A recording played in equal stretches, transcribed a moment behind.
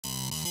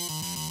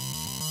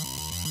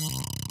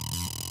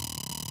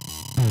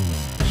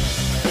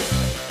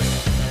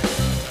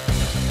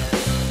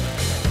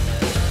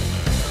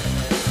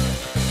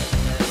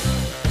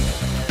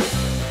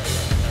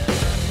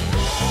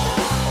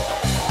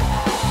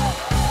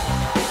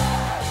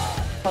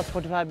first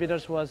 45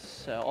 meters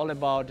was all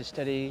about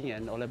studying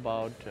and all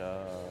about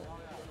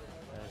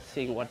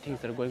seeing what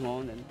things are going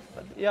on.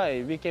 But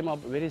yeah, we came up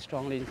very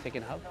strongly in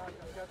second half.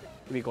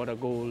 We got a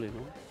goal, you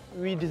know.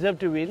 We deserve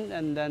to win,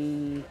 and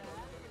then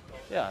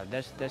yeah,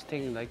 that's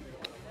thing. Like,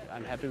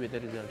 I'm happy with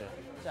the result.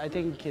 I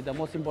think the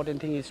most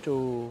important thing is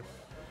to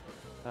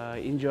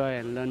enjoy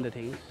and learn the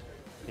things,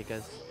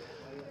 because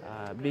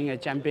being a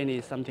champion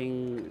is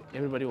something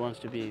everybody wants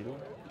to be. You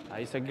know?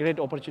 It's a great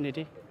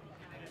opportunity.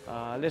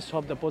 Let's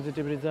hope the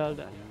positive result,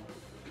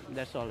 and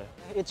that's all.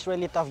 It's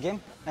really tough game,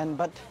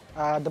 but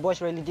the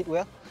boys really did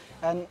well,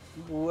 and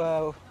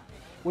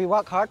we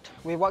work hard.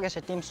 We work as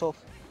a team, so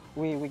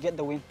we get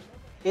the win.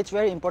 It's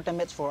very important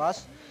match for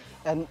us,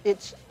 and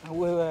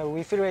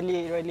we feel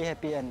really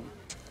happy, and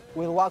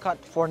we'll work hard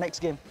for next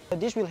game.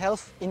 This will help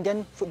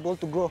Indian football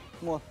to grow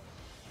more.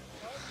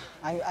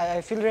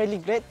 I feel really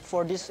great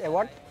for this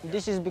award.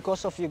 This is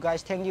because of you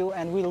guys. Thank you,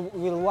 and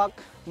we'll work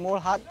more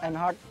hard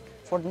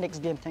for the next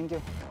game. Thank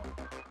you.